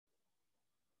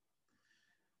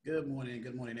Good morning,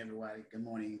 everybody. Good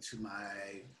morning to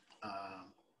my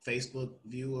Facebook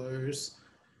viewers,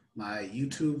 my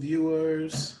YouTube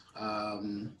viewers,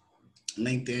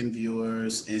 LinkedIn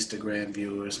viewers, Instagram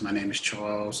viewers. My name is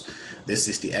Charles. This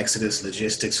is the Exodus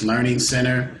Logistics Learning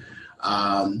Center,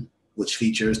 which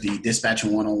features the Dispatcher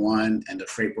 101 and the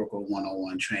Freight Broker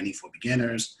 101 training for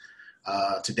beginners.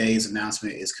 Today's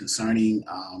announcement is concerning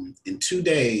in 2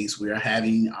 days, we are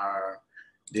having our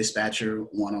Dispatcher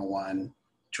 101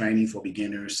 Training for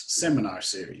Beginners seminar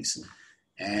series.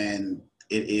 And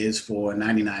it is for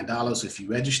 $99 if you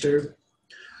register.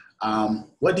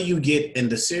 What do you get in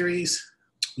the series?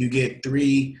 You get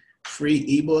 3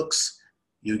 free ebooks.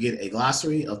 You get a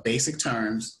glossary of basic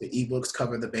terms. The ebooks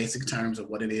cover the basic terms of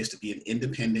what it is to be an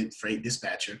independent freight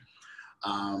dispatcher.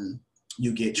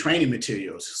 You get training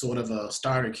materials, sort of a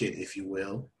starter kit, if you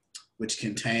will, which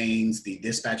contains the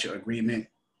dispatcher agreement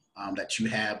that you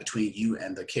have between you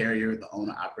and the carrier, the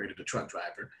owner, operator, the truck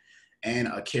driver, and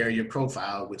a carrier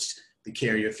profile, which the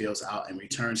carrier fills out and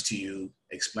returns to you,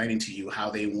 explaining to you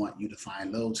how they want you to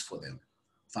find loads for them,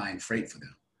 find freight for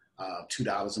them,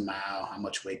 $2 a mile, how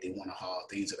much weight they want to haul,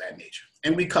 things of that nature.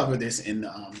 And we cover this in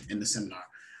the seminar.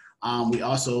 We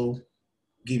also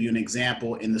give you an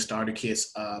example in the starter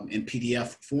kits in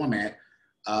PDF format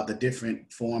of the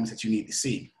different forms that you need to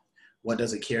see. What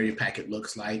does a carrier packet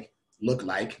look like?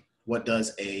 What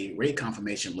does a rate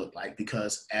confirmation look like?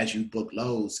 Because as you book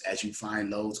loads, as you find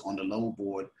loads on the load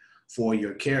board for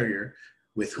your carrier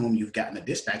with whom you've gotten a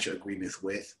dispatcher agreement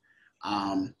with,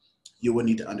 you will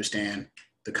need to understand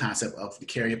the concept of the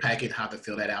carrier packet, how to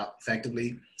fill that out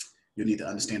effectively. You'll need to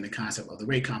understand the concept of the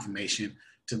rate confirmation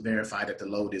to verify that the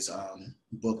load is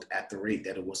booked at the rate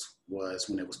that it was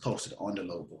when it was posted on the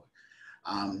load board.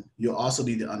 You'll also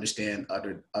need to understand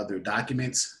other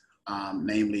documents,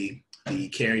 namely the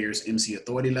carrier's MC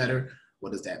authority letter.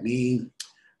 What does that mean?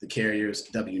 The carrier's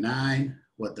W-9.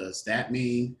 What does that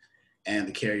mean? And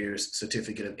the carrier's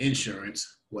certificate of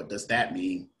insurance. What does that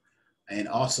mean? And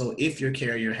also, if your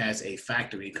carrier has a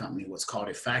factoring company, what's called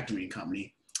a factoring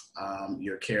company,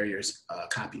 your carrier's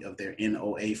copy of their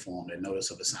NOA form, their notice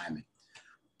of assignment.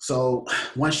 So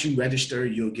once you register,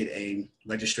 you'll get a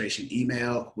registration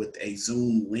email with a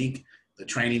Zoom link. The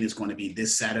training is going to be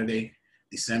this Saturday,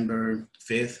 December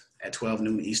 5th at 12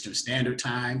 noon Eastern Standard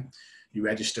Time. You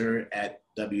register at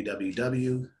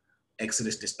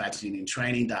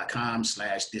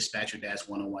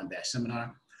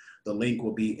www.exodusdispatchingandtraining.com/dispatcher-101-seminar. The link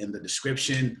will be in the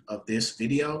description of this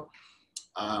video.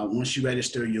 Once you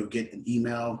register, you'll get an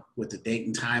email with the date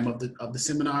and time of the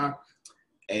seminar,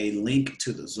 a link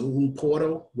to the Zoom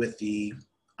portal with the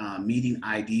meeting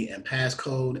ID and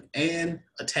passcode, and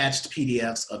attached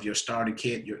PDFs of your starter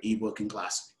kit, your ebook, and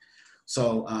glossary.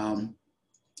 So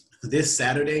this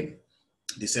Saturday,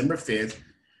 December 5th,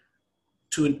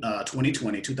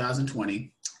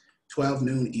 2020, 12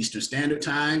 noon Eastern Standard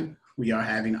Time, we are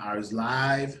having our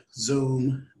live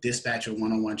Zoom Dispatcher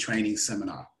 101 training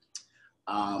seminar.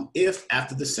 If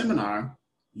after the seminar,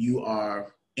 you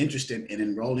are interested in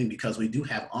enrolling, because we do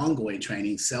have ongoing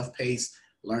training, self-paced,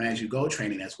 learn as you go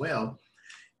training as well.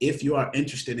 If you are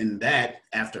interested in that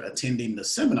after attending the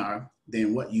seminar,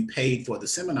 then what you paid for the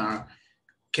seminar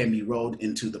can be rolled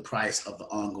into the price of the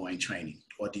ongoing training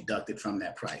or deducted from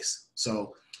that price.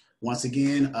 So once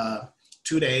again,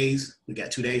 2 days, we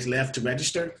got 2 days left to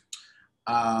register.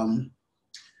 And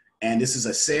this is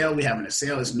a sale. We're having a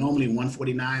sale. It's normally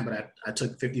 $149, but I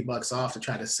took $50 off to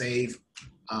try to save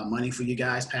money for you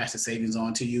guys, pass the savings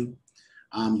on to you.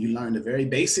 You learn the very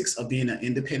basics of being an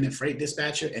independent freight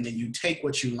dispatcher, and then you take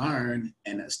what you learn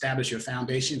and establish your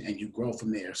foundation, and you grow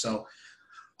from there. So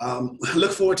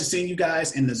look forward to seeing you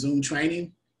guys in the Zoom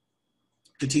training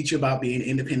to teach you about being an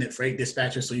independent freight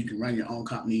dispatcher so you can run your own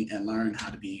company and learn how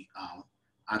to be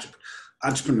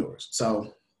entrepreneurs.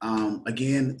 So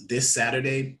again, this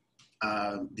Saturday,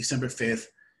 December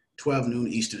 5th, 12 noon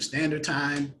Eastern Standard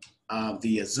Time,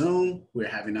 via Zoom. We're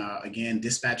having our, again,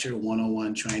 Dispatcher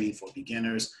 101 training for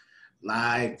beginners,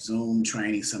 live Zoom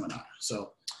training seminar.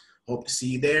 So hope to see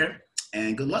you there,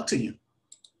 and good luck to you.